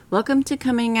Welcome to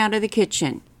Coming Out of the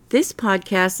Kitchen. This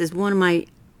podcast is one of my,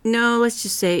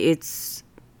 it's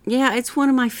one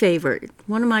of my favorite,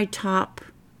 one of my top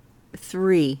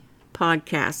 3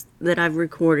 podcasts that I've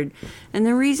recorded. And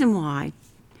the reason why,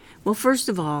 well, first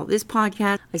of all, this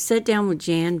podcast, I sat down with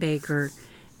Jan Baker,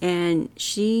 and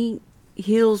she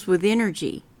heals with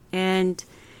energy. And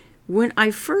when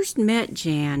I first met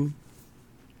Jan,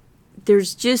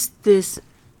 there's just this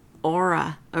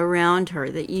aura around her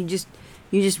that you just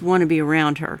want to be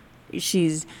around her.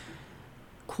 She's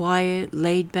quiet,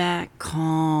 laid back,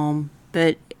 calm,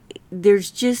 but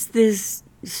there's just this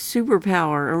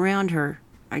superpower around her.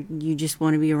 You just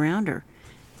want to be around her.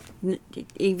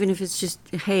 Even if it's just,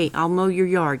 hey, I'll mow your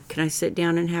yard. Can I sit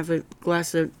down and have a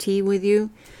glass of tea with you?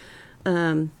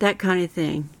 That kind of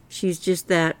thing. She's just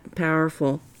that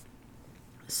powerful.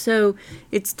 So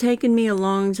it's taken me a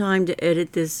long time to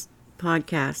edit this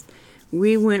podcast.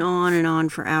 We went on and on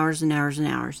for hours and hours and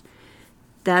hours.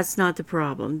 That's not the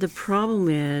problem. The problem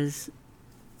is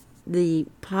the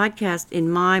podcast, in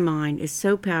my mind, is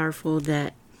so powerful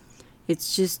that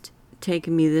it's just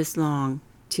taken me this long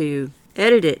to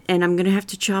edit it. And I'm going to have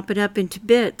to chop it up into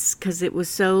bits because it was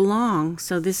so long.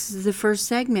 So this is the first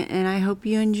segment, and I hope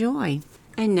you enjoy.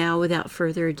 And now, without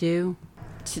further ado,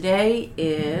 today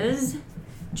is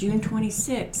June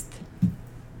 26th,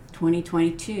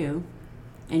 2022,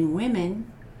 and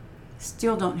women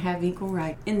still don't have equal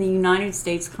rights in the United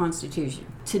States Constitution.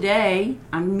 Today,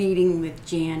 I'm meeting with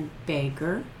Jan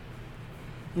Baker,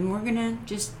 and we're going to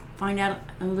just find out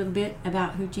a little bit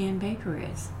about who Jan Baker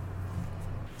is.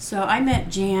 So I met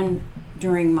Jan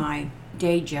during my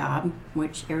day job,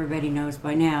 which everybody knows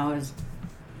by now is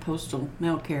postal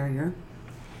mail carrier.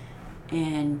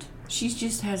 And she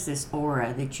just has this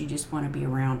aura that you just want to be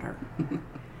around her.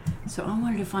 So I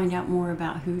wanted to find out more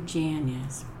about who Jan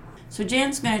is. So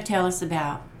Jan's going to tell us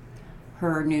about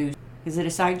her new, is it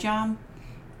a side job?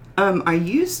 I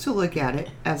used to look at it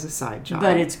as a side job.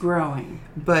 But it's growing.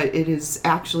 But it is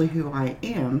actually who I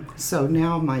am. So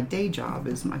now my day job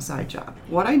is my side job.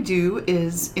 What I do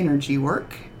is energy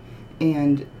work.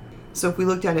 And so if we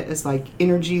looked at it as like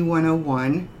Energy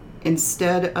 101,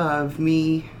 instead of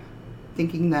me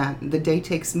thinking that the day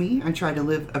takes me, I try to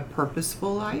live a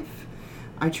purposeful life.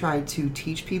 I try to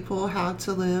teach people how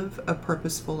to live a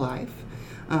purposeful life.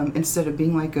 Instead of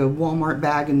being like a Walmart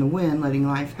bag in the wind, letting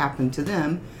life happen to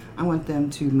them, I want them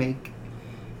to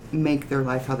make their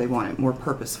life how they want it, more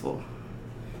purposeful.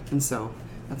 And so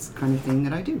that's the kind of thing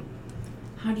that I do.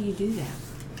 How do you do that?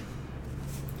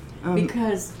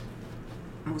 Because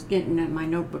I was getting my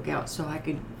notebook out so I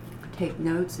could take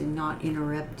notes and not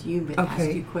interrupt you, but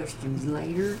ask you questions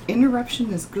later.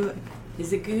 Interruption is good.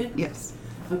 Is it good? Yes.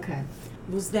 Okay.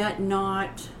 Was that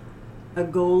not a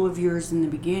goal of yours in the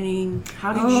beginning?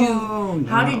 How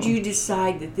did you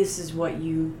decide that this is what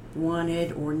you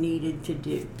wanted or needed to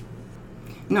do?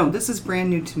 No, this is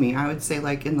brand new to me. I would say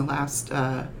like in the last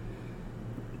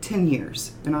 10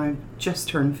 years. And I just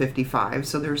turned 55,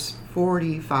 so there's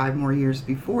 45 more years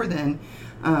before then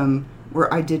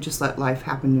where I did just let life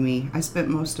happen to me. I spent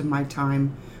most of my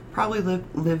time probably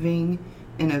living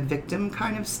in a victim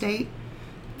kind of state.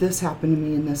 This happened to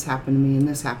me, and this happened to me, and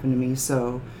this happened to me,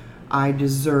 so I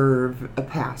deserve a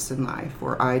pass in life,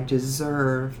 or I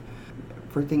deserve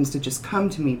for things to just come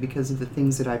to me because of the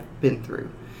things that I've been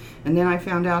through. And then I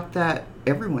found out that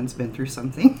everyone's been through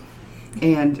something,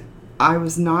 and I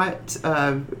was not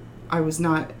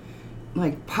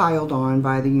like piled on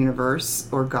by the universe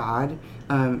or God.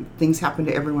 Things happen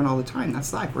to everyone all the time.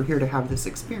 That's life. We're here to have this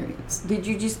experience. Did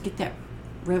you just get that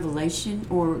revelation,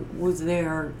 or was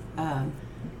there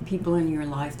people in your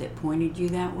life that pointed you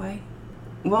that way?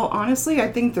 Well, honestly,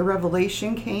 I think the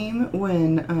revelation came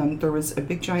when there was a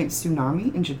big giant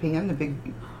tsunami in Japan, the big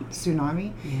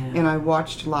tsunami, and I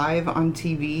watched live on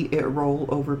TV it roll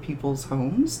over people's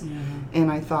homes,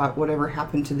 and I thought whatever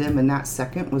happened to them in that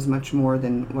second was much more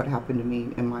than what happened to me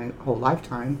in my whole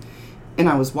lifetime. And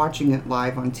I was watching it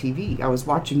live on TV. I was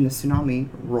watching the tsunami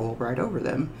roll right over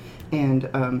them, and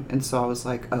so I was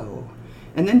like, oh.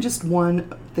 And then just one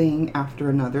thing after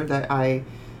another that I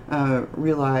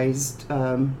realized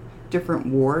different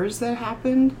wars that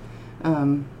happened.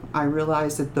 I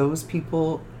realized that those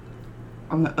people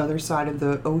on the other side of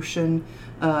the ocean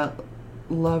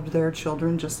loved their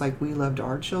children just like we loved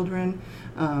our children.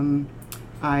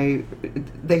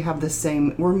 They have the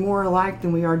same, we're more alike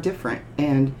than we are different.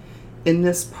 And in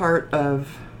this part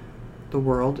of the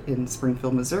world, in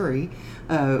Springfield, Missouri,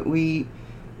 we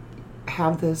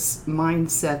have this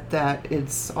mindset that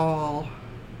it's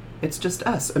just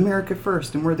us, America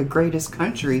first, and we're the greatest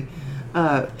country.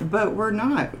 But we're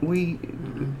not. We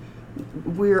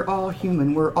we're all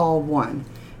human. We're all one.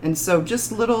 And so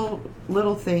just little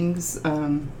things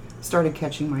started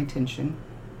catching my attention.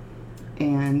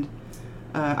 And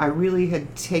I really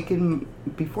had taken,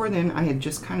 before then, I had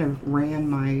just kind of ran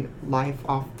my life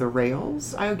off the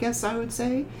rails, I guess I would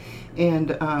say.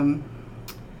 And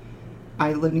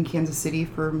I lived in Kansas City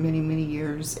for many, many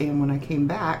years. And when I came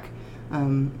back,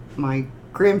 my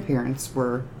grandparents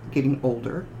were getting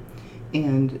older.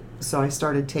 And so I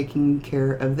started taking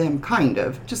care of them, kind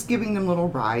of, just giving them little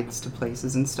rides to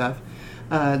places and stuff.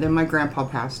 Then my grandpa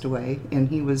passed away, and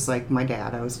he was like my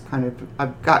dad.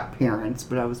 I've got parents,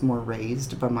 but I was more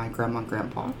raised by my grandma and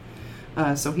grandpa.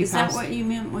 So he passed. Is that what you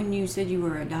meant when you said you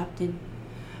were adopted?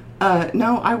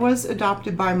 No, I was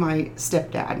adopted by my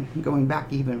stepdad, going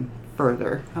back even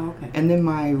further. Oh, okay. And then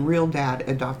my real dad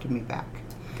adopted me back.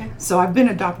 Okay. So I've been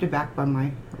adopted back by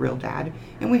my real dad,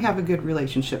 and we have a good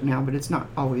relationship now, but it's not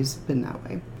always been that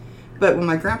way. But when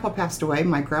my grandpa passed away,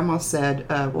 my grandma said,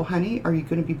 well, honey, are you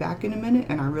going to be back in a minute?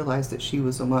 And I realized that she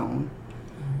was alone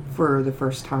for the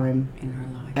first time in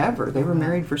her life ever. They were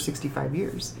married for 65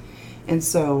 years. And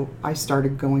so I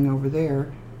started going over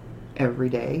there every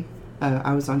day.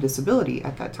 I was on disability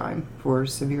at that time for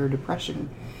severe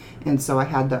depression. And so I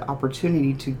had the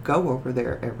opportunity to go over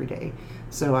there every day.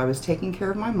 So I was taking care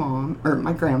of my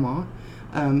grandma,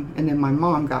 and then my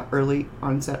mom got early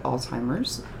onset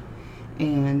Alzheimer's,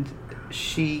 and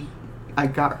I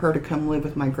got her to come live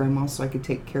with my grandma so I could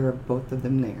take care of both of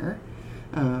them there.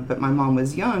 But my mom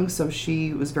was young, so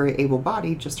she was very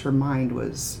able-bodied, just her mind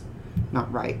was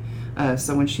not right.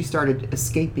 So when she started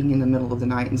escaping in the middle of the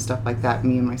night and stuff like that,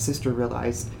 me and my sister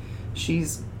realized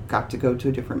she's got to go to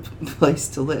a different place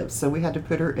to live. So we had to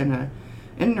put her in a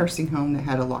nursing home that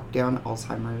had a lockdown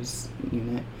Alzheimer's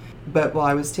unit. But while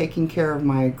I was taking care of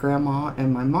my grandma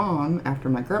and my mom, after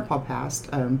my grandpa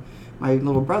passed, my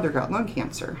little brother got lung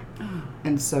cancer. Oh.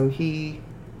 And so he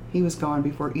was gone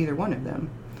before either one of them.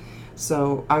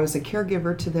 So I was a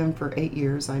caregiver to them for 8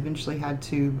 years. I eventually had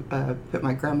to put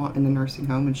my grandma in the nursing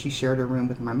home, and she shared a room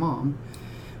with my mom.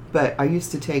 But I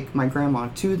used to take my grandma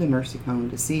to the nursing home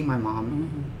to see my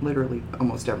mom literally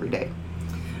almost every day.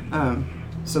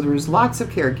 So there was lots of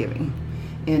caregiving.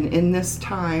 And in this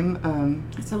time...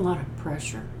 That's a lot of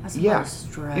pressure. That's a lot of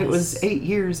stress. It was 8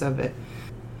 years of it.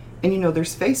 And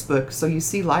there's Facebook, so you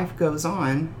see life goes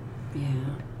on. Yeah.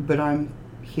 But I'm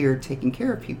here taking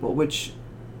care of people, which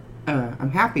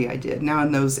I'm happy I did. Now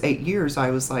in those 8 years,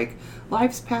 I was like,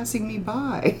 life's passing me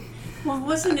by. Well,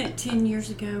 wasn't it 10 years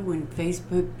ago when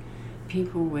Facebook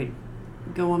people would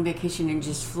go on vacation and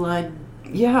just flood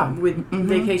with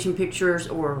vacation pictures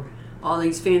or all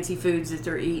these fancy foods that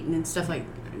they're eating and stuff like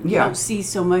that? You don't see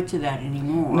so much of that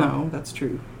anymore. No, that's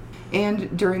true.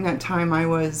 And during that time I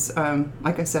was,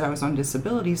 like I said, I was on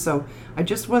disability, so I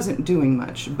just wasn't doing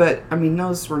much. But, I mean,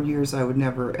 those were years I would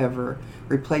never, ever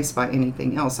replace by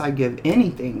anything else. I'd give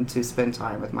anything to spend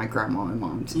time with my grandma and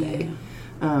mom today.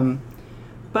 Yeah.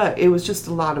 But it was just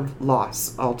a lot of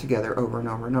loss altogether over and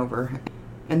over and over.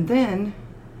 And then,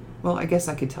 well, I guess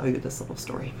I could tell you this little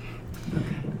story.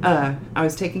 Okay. I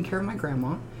was taking care of my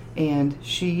grandma, and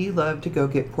she loved to go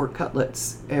get pork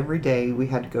cutlets. Every day we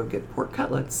had to go get pork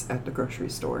cutlets at the grocery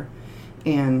store.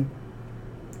 And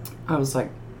I was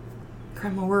like,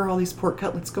 Grandma, where are all these pork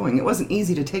cutlets going? It wasn't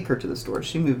easy to take her to the store.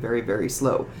 She moved very, very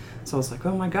slow. So I was like,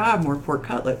 oh my God, more pork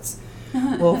cutlets.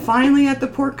 Well, finally at the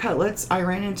pork cutlets, I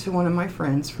ran into one of my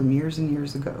friends from years and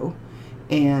years ago.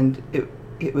 And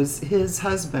it was his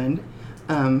husband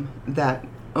that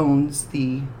owns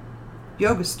the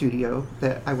yoga studio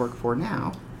that I work for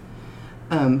now.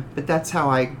 But that's how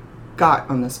I got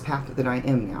on this path that I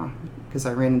am now, because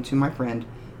I ran into my friend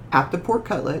at the pork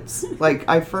cutlets. Like,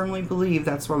 I firmly believe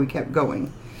that's why we kept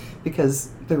going,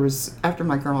 because after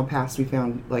my grandma passed, we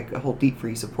found like a whole deep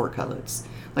freeze of pork cutlets.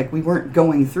 Like, we weren't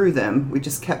going through them, we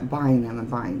just kept buying them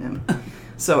and buying them.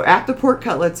 So at the pork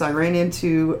cutlets, I ran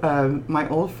into my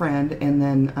old friend, and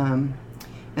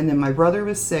then my brother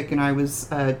was sick, and I was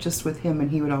just with him,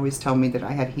 and he would always tell me that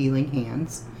I had healing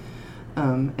hands.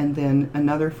 And then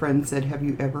another friend said, have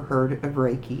you ever heard of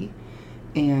Reiki?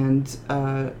 And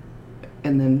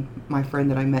then my friend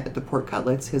that I met at the pork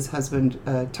cutlets, his husband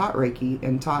taught Reiki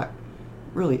and taught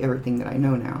really everything that I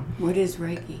know now. What is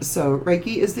Reiki? So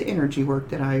Reiki is the energy work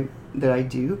that I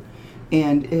do.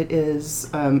 And it is,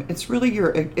 it's really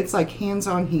it's like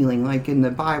hands-on healing, like in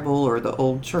the Bible or the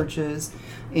old churches.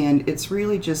 And it's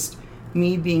really just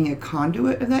me being a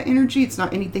conduit of that energy. It's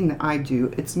not anything that I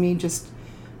do. It's me just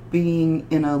being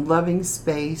in a loving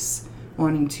space,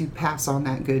 wanting to pass on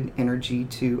that good energy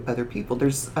to other people.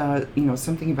 There's,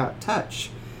 something about touch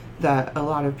that a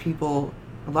lot of people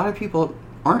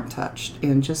aren't touched.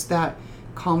 And just that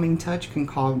calming touch can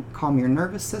calm your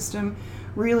nervous system.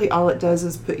 Really, all it does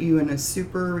is put you in a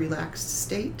super relaxed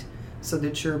state so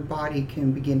that your body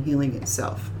can begin healing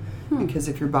itself. Because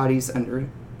if your body's under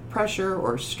pressure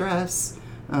or stress,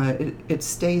 it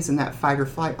stays in that fight or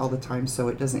flight all the time, so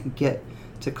it doesn't get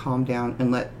to calm down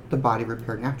and let the body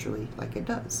repair naturally like it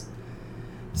does.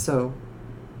 So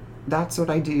that's what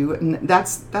I do, and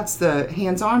that's the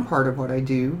hands-on part of what I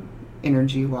do,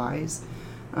 energy-wise.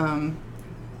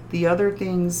 The other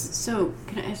things... So,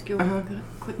 can I ask you a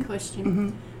quick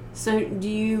question? So, do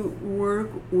you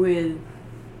work with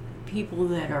people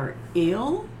that are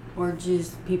ill, or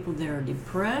just people that are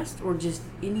depressed, or just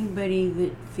anybody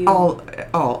that feels...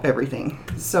 Everything.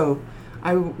 So,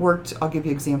 I'll give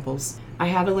you examples. I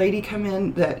had a lady come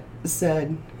in that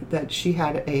said that she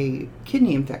had a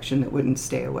kidney infection that wouldn't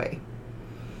stay away.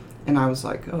 And I was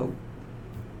like, oh,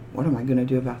 what am I going to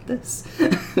do about this?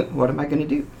 What am I going to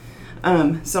do?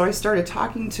 So I started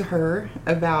talking to her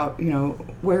about,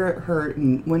 where it hurt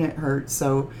and when it hurt.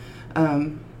 So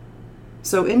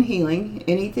in healing,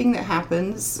 anything that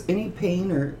happens, any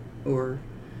pain or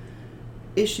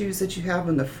issues that you have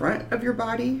on the front of your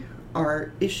body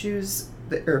are issues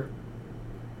that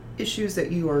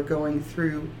you are going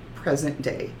through present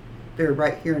day. They're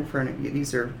right here in front of you.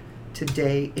 These are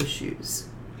today issues.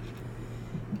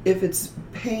 If it's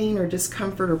pain or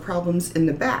discomfort or problems in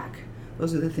the back,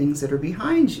 those are the things that are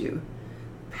behind you,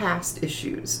 past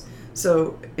issues.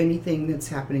 So anything that's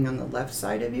happening on the left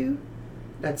side of you,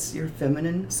 that's your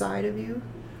feminine side of you.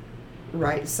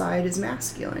 Right side is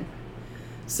masculine.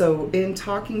 So in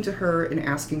talking to her and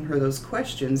asking her those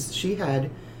questions, she had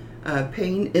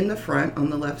pain in the front on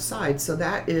the left side. So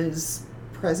that is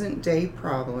present day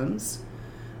problems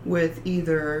with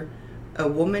either a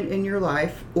woman in your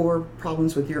life or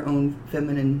problems with your own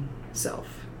feminine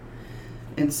self.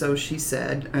 And so she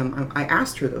said, I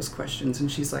asked her those questions, and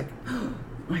she's like, oh,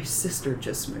 my sister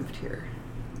just moved here.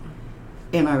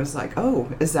 And I was like,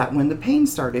 oh, is that when the pain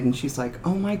started? And she's like,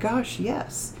 oh my gosh,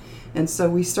 yes. And so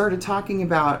we started talking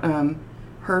about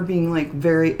her being like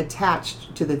very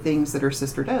attached to the things that her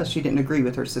sister does. She didn't agree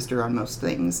with her sister on most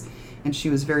things, and she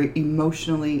was very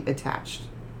emotionally attached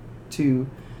to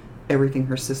everything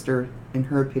her sister, in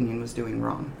her opinion, was doing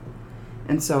wrong.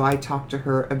 And so I talked to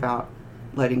her about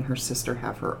letting her sister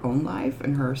have her own life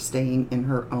and her staying in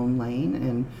her own lane.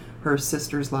 And her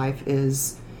sister's life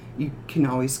is, you can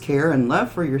always care and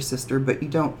love for your sister, but you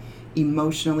don't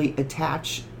emotionally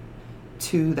attach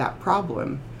to that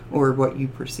problem or what you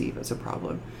perceive as a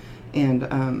problem.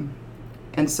 And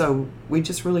so we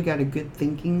just really got a good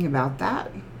thinking about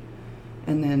that.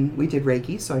 And then we did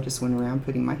Reiki, so I just went around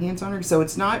putting my hands on her. So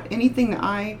it's not anything that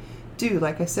I do.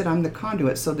 Like I said, I'm the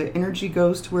conduit, so the energy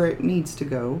goes to where it needs to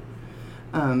go.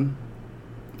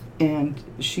 And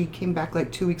she came back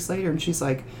like 2 weeks later, and she's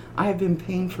like, I have been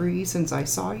pain-free since I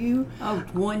saw you. Oh,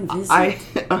 one visit.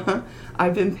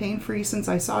 I've been pain-free since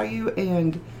I saw you,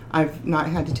 and I've not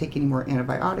had to take any more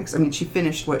antibiotics. I mean, she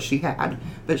finished what she had,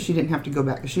 but she didn't have to go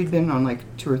back. She'd been on like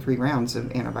 2 or 3 rounds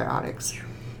of antibiotics.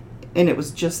 And it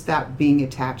was just that being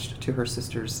attached to her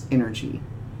sister's energy.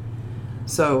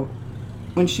 So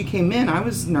when she came in, I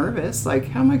was nervous, like,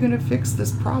 how am I going to fix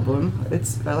this problem?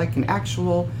 It's like an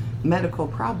actual medical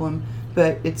problem,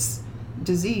 but it's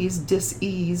disease,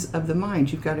 dis-ease of the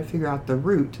mind. You've got to figure out the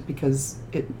root because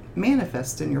it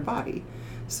manifests in your body.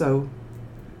 So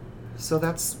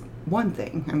that's one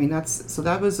thing. I mean,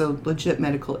 that was a legit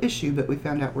medical issue, but we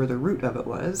found out where the root of it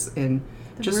was, and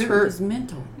the root was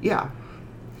mental. Yeah.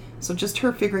 So just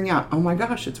her figuring out, oh my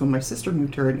gosh, it's when my sister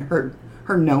moved her, and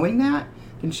her knowing that,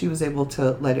 then she was able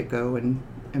to let it go and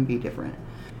be different.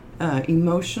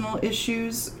 Emotional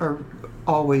issues are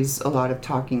always a lot of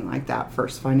talking like that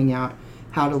first, finding out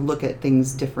how to look at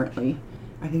things differently.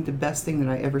 I think the best thing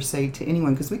that I ever say to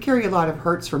anyone, because we carry a lot of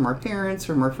hurts from our parents,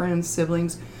 from our friends,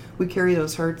 siblings, we carry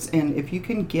those hurts, and if you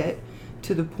can get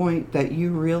to the point that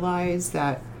you realize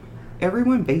that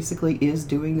everyone basically is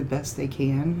doing the best they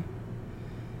can,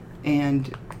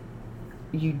 and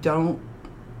you don't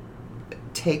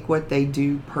take what they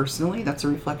do personally, that's a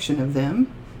reflection of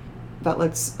them, that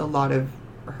lets a lot of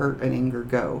hurt and anger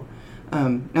go.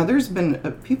 Now there's been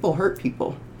people hurt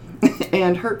people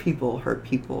and hurt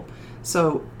people.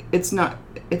 So it's not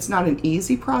an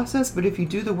easy process, but if you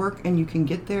do the work and you can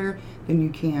get there, then you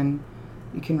can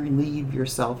relieve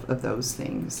yourself of those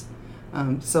things.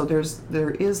 So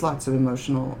there is lots of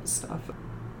emotional stuff.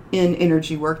 In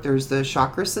energy work, there's the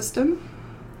chakra system.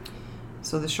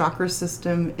 So the chakra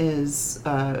system is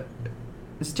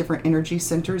different energy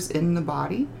centers in the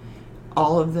body.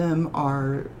 All of them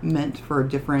are meant for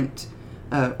different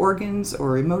organs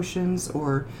or emotions,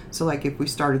 or so like if we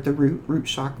start at the root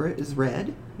chakra is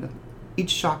red.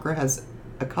 Each chakra has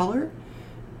a color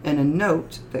and a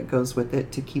note that goes with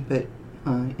it to keep it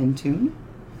in tune.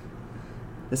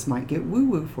 This might get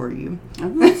woo-woo for you.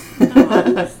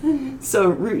 So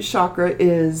root chakra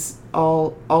is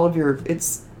all of your,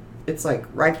 it's like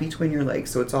right between your legs,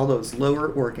 so it's all those lower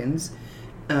organs,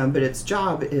 but its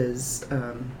job is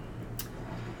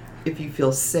if you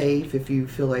feel safe, if you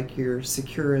feel like you're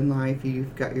secure in life,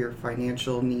 you've got your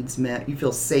financial needs met, you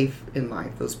feel safe in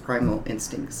life, those primal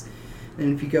instincts.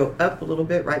 And if you go up a little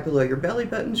bit, right below your belly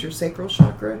buttons, your sacral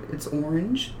chakra, it's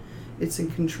orange. It's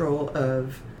in control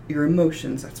of your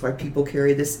emotions. That's why people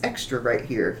carry this extra right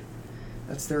here.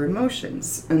 That's their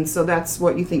emotions. And so that's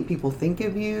what you think people think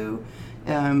of you.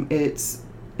 It's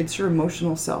your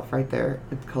emotional self right there.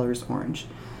 The color is orange.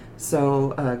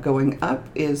 So going up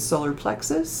is solar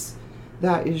plexus.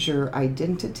 That is your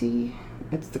identity.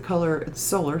 It's the color, it's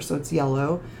solar, so it's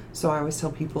yellow. So I always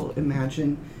tell people,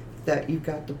 imagine that you've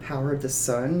got the power of the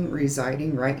sun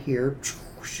residing right here,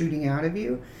 shooting out of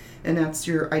you. And that's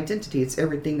your identity. It's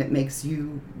everything that makes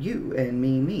you, you, and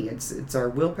me. It's our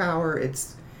willpower.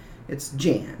 It's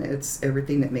Jan. It's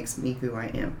everything that makes me who I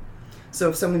am. So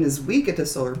if someone is weak at the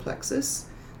solar plexus,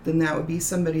 then that would be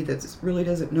somebody that really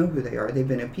doesn't know who they are. They've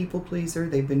been a people pleaser.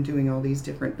 They've been doing all these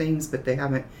different things, but they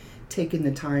haven't taken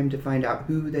the time to find out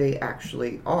who they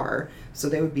actually are. So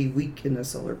they would be weak in the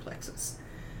solar plexus.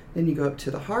 Then you go up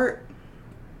to the heart.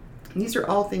 And these are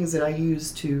all things that I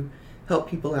use to help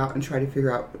people out and try to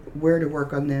figure out where to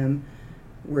work on them,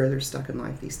 where they're stuck in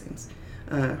life, these things.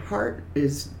 Heart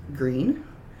is green.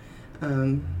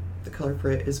 The color for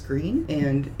it is green,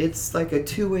 and it's like a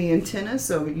two-way antenna,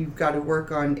 so you've got to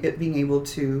work on it being able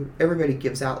to, everybody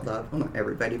gives out love. Well, not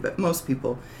everybody, but most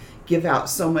people give out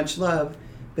so much love,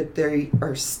 but they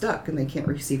are stuck and they can't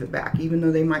receive it back. Even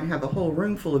though they might have a whole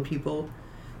room full of people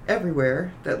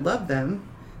everywhere that love them,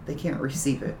 they can't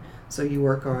receive it. So you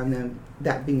work on them,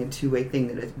 that being a two-way thing,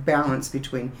 that is balance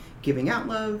between giving out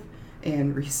love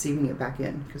and receiving it back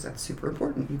in, because that's super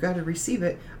important. You've got to receive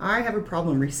it. I have a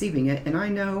problem receiving it, and I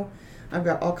know I've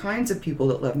got all kinds of people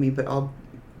that love me, but I'll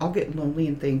get lonely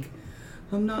and think,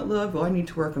 I'm not loved. Well, I need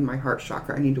to work on my heart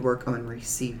chakra. I need to work on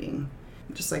receiving.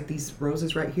 Just like these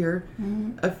roses right here.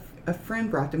 Mm-hmm. A friend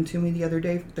brought them to me the other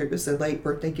day. There was a late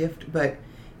birthday gift, but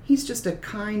he's just a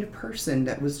kind person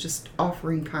that was just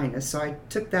offering kindness. So I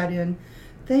took that in.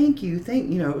 Thank you.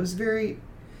 It was very,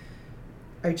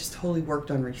 I just totally worked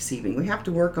on receiving. We have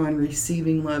to work on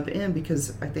receiving love in,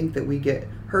 because I think that we get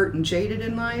hurt and jaded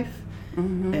in life,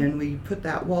 mm-hmm. and we put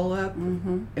that wall up,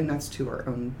 mm-hmm. and that's to our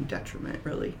own detriment,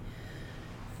 really.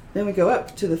 Then we go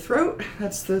up to the throat.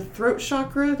 That's the throat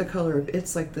chakra. The color of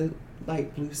it's like the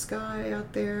light blue sky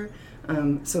out there.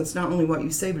 So it's not only what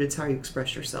you say, but it's how you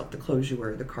express yourself, the clothes you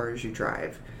wear, the cars you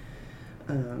drive.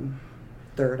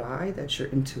 Third eye, that's your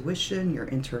intuition, your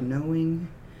inner knowing.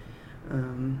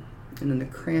 And then the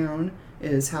crown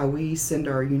is how we send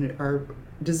our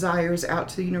desires out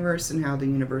to the universe, and how the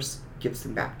universe gives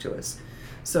them back to us.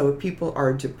 So if people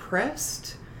are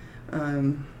depressed,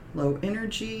 low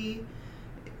energy,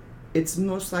 it's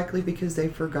most likely because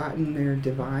they've forgotten their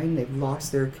divine. They've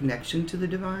lost their connection to the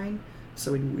divine.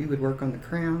 So we would work on the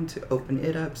crown to open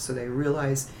it up, so they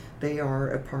realize they are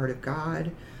a part of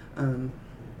God.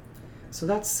 So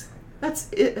that's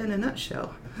it in a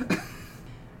nutshell.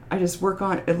 I just work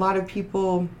on a lot of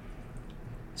people.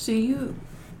 So you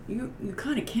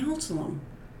kind of counsel them.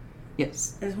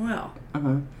 Yes. As well.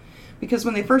 Because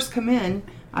when they first come in,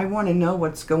 I want to know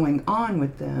what's going on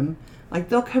with them. Like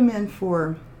they'll come in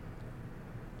for.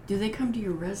 Do they come to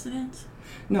your residence?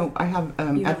 No, I have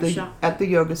at the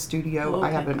yoga studio. Okay.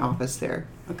 I have an office there.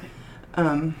 Okay.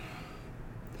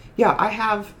 Yeah, I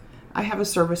have a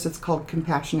service that's called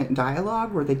Compassionate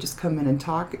Dialogue, where they just come in and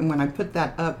talk. And when I put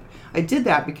that up, I did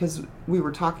that because we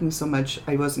were talking so much,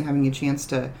 I wasn't having a chance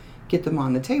to get them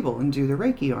on the table and do the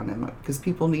Reiki on them, because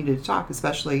people needed to talk,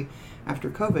 especially after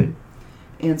COVID.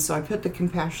 And so I put the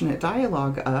Compassionate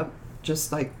Dialogue up,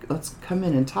 just like, let's come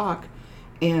in and talk.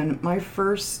 And my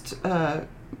first, I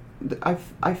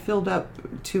filled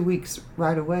up 2 weeks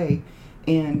right away.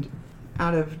 And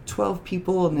out of 12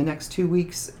 people in the next 2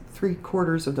 weeks,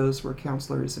 3/4 of those were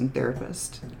counselors and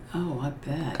therapists. Oh, I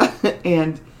bet.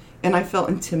 And I felt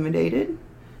intimidated,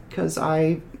 because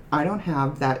I don't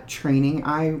have that training.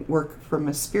 I work from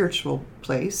a spiritual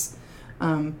place,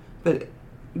 but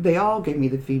they all gave me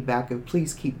the feedback of,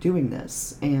 please keep doing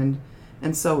this. And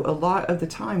so a lot of the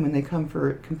time when they come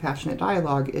for Compassionate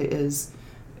Dialogue, it's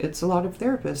a lot of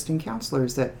therapists and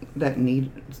counselors that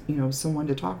need someone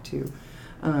to talk to.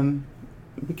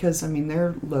 because, I mean,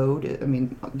 they're loaded. I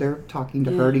mean, they're talking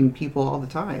to Yeah. hurting people all the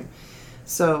time.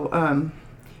 So,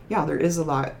 yeah, there is a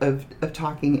lot of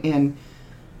talking. And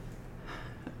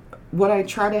what I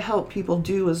try to help people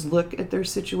do is look at their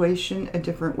situation a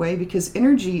different way, because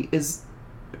energy is,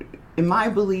 in my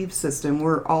belief system,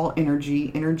 we're all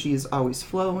energy. Energy is always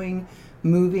flowing,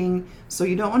 moving. So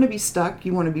you don't want to be stuck.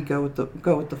 You want to go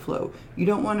with the flow. You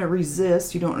don't want to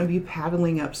resist. You don't want to be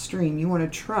paddling upstream. You want to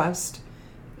trust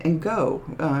and go.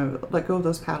 Let go of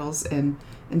those paddles and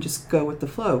just go with the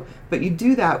flow. But you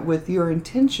do that with your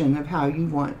intention of how you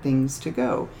want things to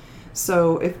go.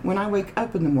 So when I wake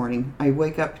up in the morning, I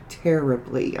wake up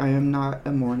terribly. I am not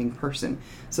a morning person.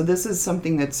 So this is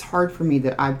something that's hard for me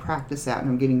that I practice at, and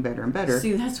I'm getting better and better.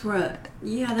 See, that's where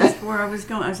I was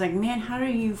going. I was like, man, how do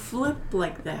you flip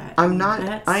like that? I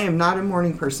am not a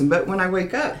morning person, but when I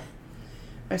wake up,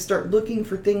 I start looking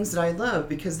for things that I love,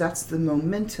 because that's the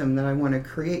momentum that I want to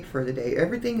create for the day.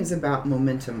 Everything is about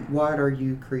momentum. What are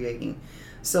you creating?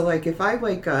 So like if I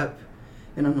wake up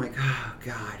and I'm like, oh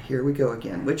God, here we go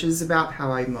again, which is about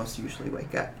how I most usually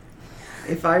wake up.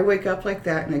 If I wake up like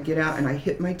that and I get out and I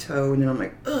hit my toe and then I'm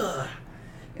like, ugh,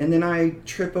 and then I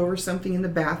trip over something in the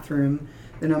bathroom,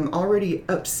 then I'm already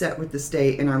upset with this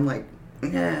day, and I'm like,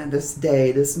 this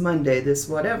day, this Monday, this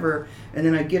whatever, and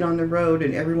then I get on the road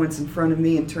and everyone's in front of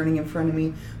me and turning in front of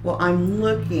me. Well, I'm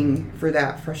looking for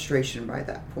that frustration by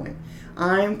that point.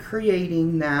 I'm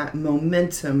creating that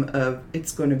momentum of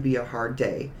it's going to be a hard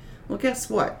day. Well, guess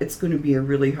what? It's going to be a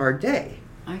really hard day.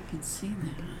 I can see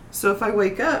that. So if I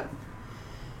wake up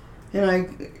and I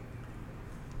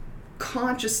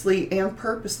consciously and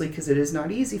purposely, because it is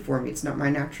not easy for me, it's not my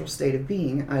natural state of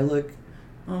being, I look,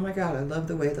 oh my God, I love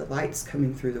the way the light's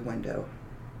coming through the window.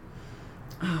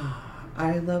 Oh,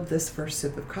 I love this first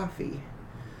sip of coffee.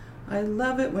 I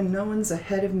love it when no one's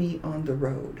ahead of me on the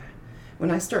road.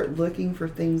 When I start looking for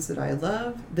things that I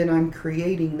love, then I'm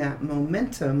creating that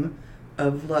momentum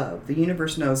of love. The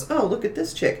universe knows, oh, look at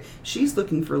this chick. She's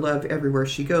looking for love everywhere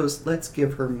she goes. Let's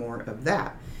give her more of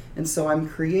that. And so I'm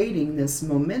creating this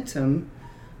momentum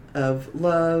of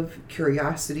love,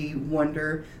 curiosity,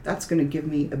 wonder. That's going to give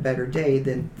me a better day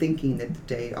than thinking that the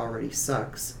day already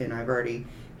sucks and I've already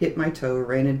hit my toe,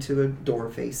 ran into a door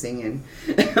facing, and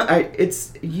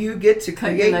you get to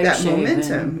create that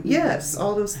momentum. Yes,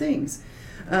 all those things.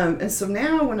 And so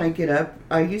now when I get up,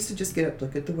 I used to just get up,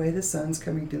 look at the way the sun's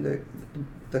coming through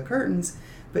the curtains.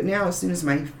 But now as soon as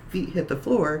my feet hit the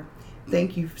floor,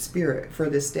 thank you, Spirit, for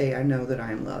this day. I know that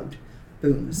I am loved.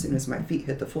 Boom, as soon as my feet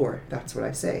hit the floor, that's what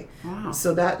I say. Wow.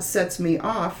 So that sets me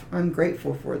off. I'm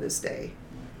grateful for this day.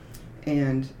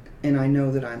 And I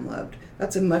know that I'm loved.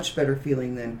 That's a much better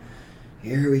feeling than,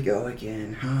 here we go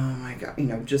again. Oh my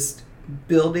God. Just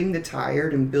building the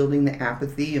tired and building the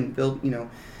apathy and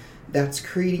that's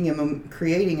creating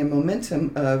a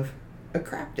momentum of a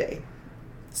crap day.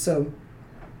 So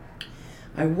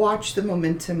I watch the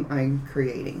momentum I'm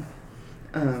creating.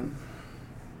 And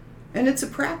it's a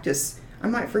practice. I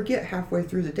might forget halfway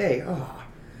through the day, oh,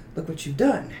 look what you've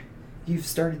done. You've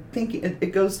started thinking.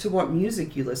 It goes to what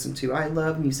music you listen to. I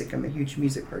love music. I'm a huge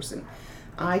music person.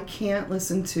 I can't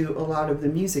listen to a lot of the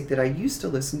music that I used to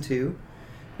listen to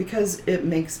because it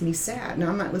makes me sad. Now,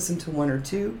 I might listen to one or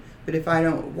two, but if I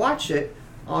don't watch it,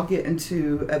 I'll get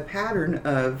into a pattern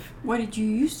of... What did you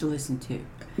used to listen to?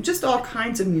 Just all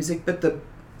kinds of music, but the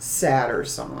sadder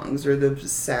songs or the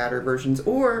sadder versions,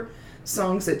 or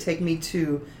songs that take me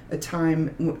to a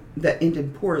time that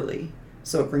ended poorly,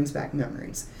 so it brings back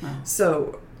memories. Wow.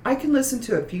 So I can listen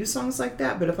to a few songs like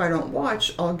that, but if I don't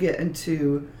watch, I'll get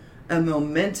into a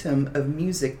momentum of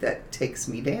music that takes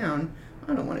me down.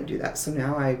 I don't want to do that, so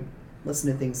now I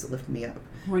listen to things that lift me up.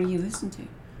 What do you listen to?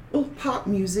 Well, pop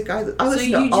music. I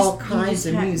listen to all kinds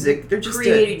of music. They're just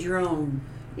created your own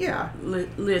yeah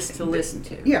list to listen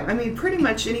to. Yeah, I mean, pretty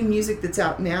much any music that's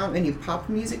out now, any pop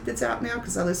music that's out now,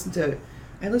 because I listen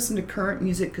to current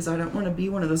music because I don't want to be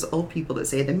one of those old people that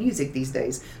say the music these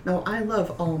days. No, I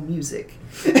love all music.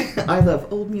 I love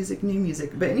old music, new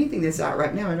music, but anything that's out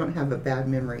right now, I don't have a bad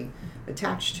memory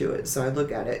attached to it. So I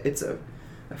look at it. It's a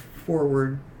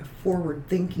forward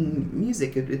thinking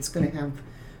music. It's going to have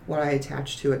what I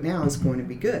attach to it now is going to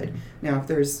be good. Now, if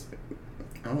there's,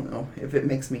 I don't know, if it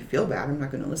makes me feel bad, I'm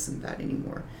not going to listen to that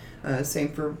anymore.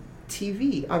 Same for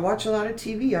TV. I watch a lot of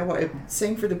TV.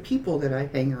 Same for the people that I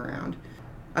hang around.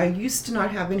 I used to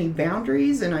not have any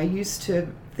boundaries, and I used to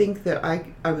think that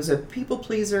I was a people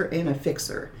pleaser and a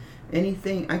fixer.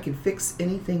 I could fix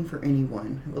anything for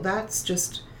anyone. Well, that's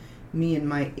just me and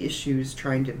my issues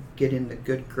trying to get in the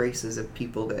good graces of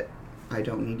people that I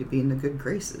don't need to be in the good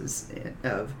graces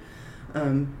of.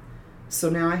 So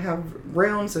now I have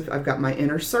realms of, I've got my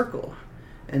inner circle,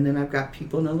 and then I've got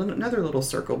people in another little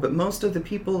circle. But most of the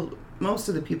people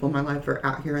in my life are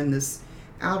out here in this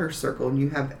outer circle, and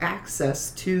you have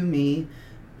access to me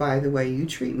by the way you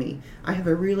treat me. I have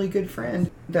a really good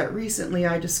friend that recently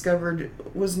I discovered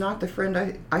was not the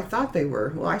friend I thought they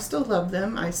were. Well, I still love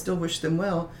them. I still wish them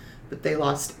well, but they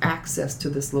lost access to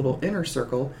this little inner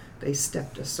circle. They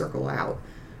stepped a circle out.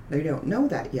 They don't know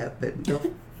that yet, but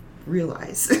they'll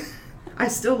realize. I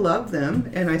still love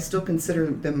them, and I still consider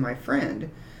them my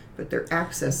friend, but their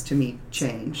access to me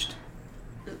changed.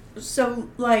 So,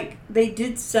 like, they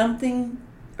did something,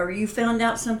 or you found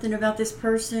out something about this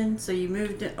person, so you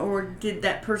moved it, or did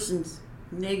that person's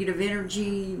negative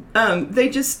energy? They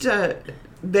just, I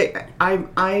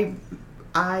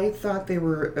thought they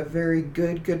were a very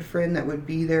good friend that would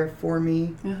be there for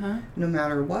me no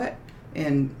matter what.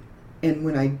 And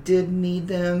when I did need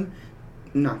them,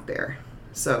 not there.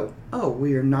 So,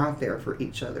 we are not there for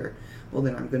each other. Well,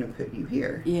 then I'm going to put you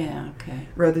here. Yeah, okay.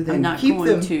 Rather than keep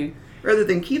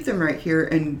them right here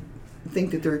and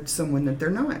think that they're someone that they're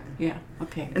not. Yeah,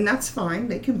 okay. And that's fine.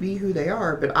 They can be who they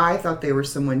are, but I thought they were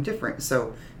someone different.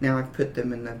 So now I've put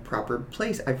them in the proper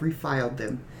place. I've refiled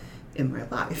them in my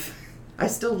life. I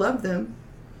still love them.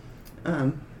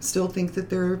 Still think that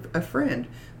they're a friend.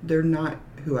 They're not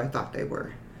who I thought they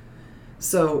were.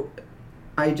 So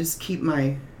I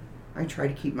try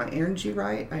to keep my energy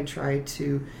right. I try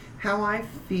to, how I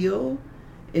feel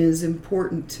is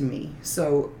important to me.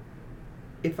 So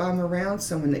if I'm around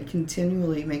someone that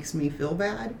continually makes me feel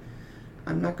bad,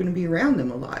 I'm not going to be around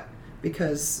them a lot,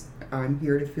 because I'm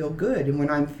here to feel good. And when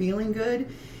I'm feeling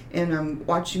good and I'm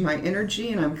watching my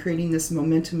energy and I'm creating this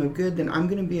momentum of good, then I'm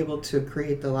going to be able to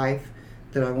create the life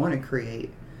that I want to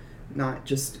create. Not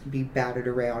just be battered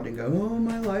around and go, oh,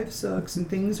 my life sucks and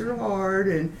things are hard.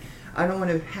 And I don't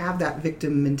want to have that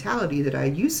victim mentality that I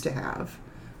used to have.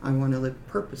 I want to live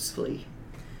purposefully.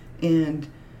 And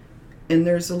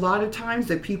there's a lot of times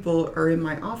that people are in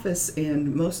my office,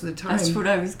 and most of the time... That's what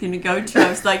I was going to go to. I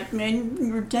was like, man,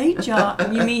 your day job.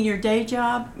 You mean your day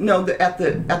job? No, at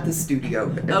the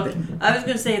studio. I was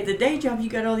going to say, at the day job, you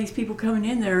got all these people coming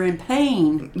in that are in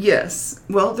pain. Yes.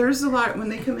 Well, there's a lot, when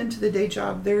they come into the day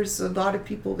job, there's a lot of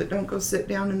people that don't go sit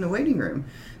down in the waiting room.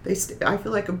 I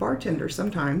feel like a bartender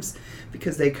sometimes,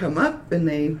 because they come up and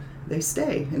they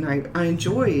stay, and I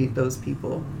enjoy those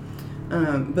people.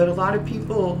 But a lot of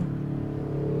people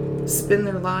spend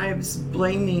their lives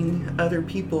blaming other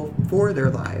people for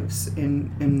their lives,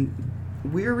 and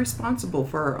we're responsible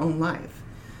for our own life.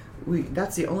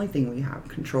 That's the only thing we have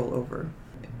control over.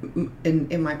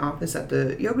 In my office at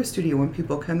the yoga studio, when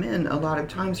people come in, a lot of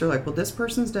times they're like, well, this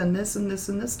person's done this and this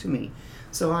and this to me.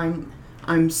 So I'm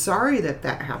sorry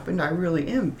that happened. I really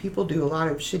am. People do a lot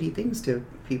of shitty things to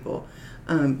people.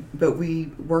 But we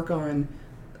work on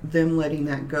them letting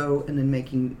that go and then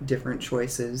making different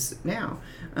choices now.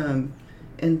 And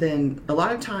then a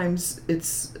lot of times it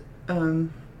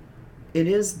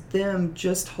is them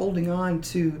just holding on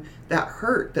to that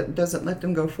hurt that doesn't let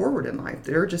them go forward in life.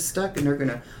 They're just stuck, and they're going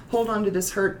to hold on to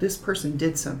this hurt. This person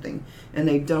did something, and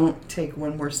they don't take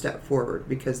one more step forward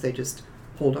because they just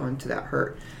hold on to that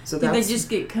hurt. So did they just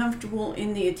get comfortable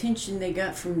in the attention they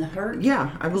got from the hurt?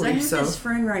 Yeah, I believe so. I have this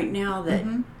friend right now that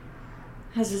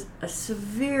has a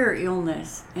severe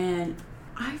illness, and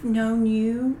I've known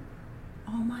you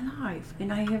all my life,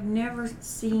 and I have never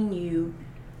seen you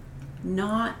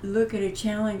not look at a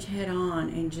challenge head on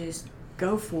and just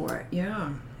go for it.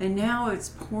 Yeah. And now it's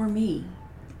poor me.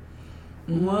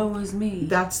 Woe is me.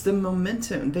 That's the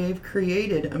momentum. They've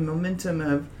created a momentum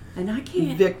of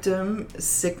victim,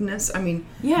 sickness. I mean,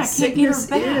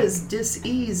 sickness is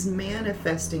dis-ease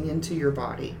manifesting into your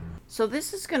body. So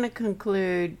this is going to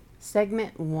conclude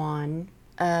segment 1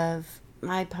 of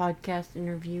my podcast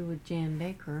interview with Jan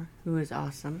Baker, who is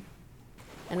awesome.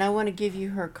 And I want to give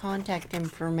you her contact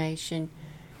information.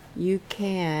 You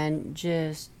can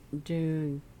just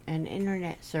do an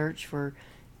internet search for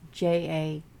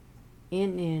Janbaker,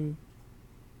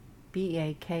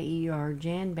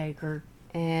 Jan Baker,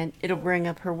 and it'll bring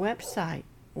up her website.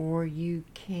 Or she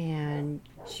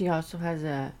also has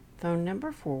a phone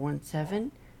number,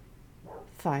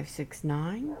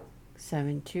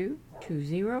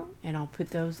 417-569-7220, and I'll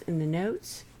put those in the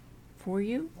notes for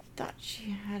you. Thought she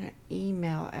had an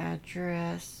email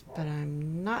address, but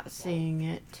I'm not seeing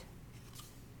it.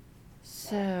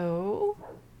 So,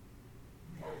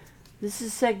 this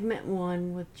is segment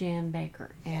 1 with Jan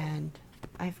Baker, and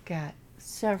I've got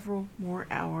several more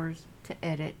hours to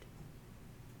edit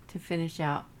to finish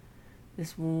out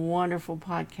this wonderful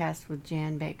podcast with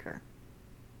Jan Baker.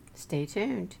 Stay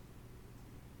tuned.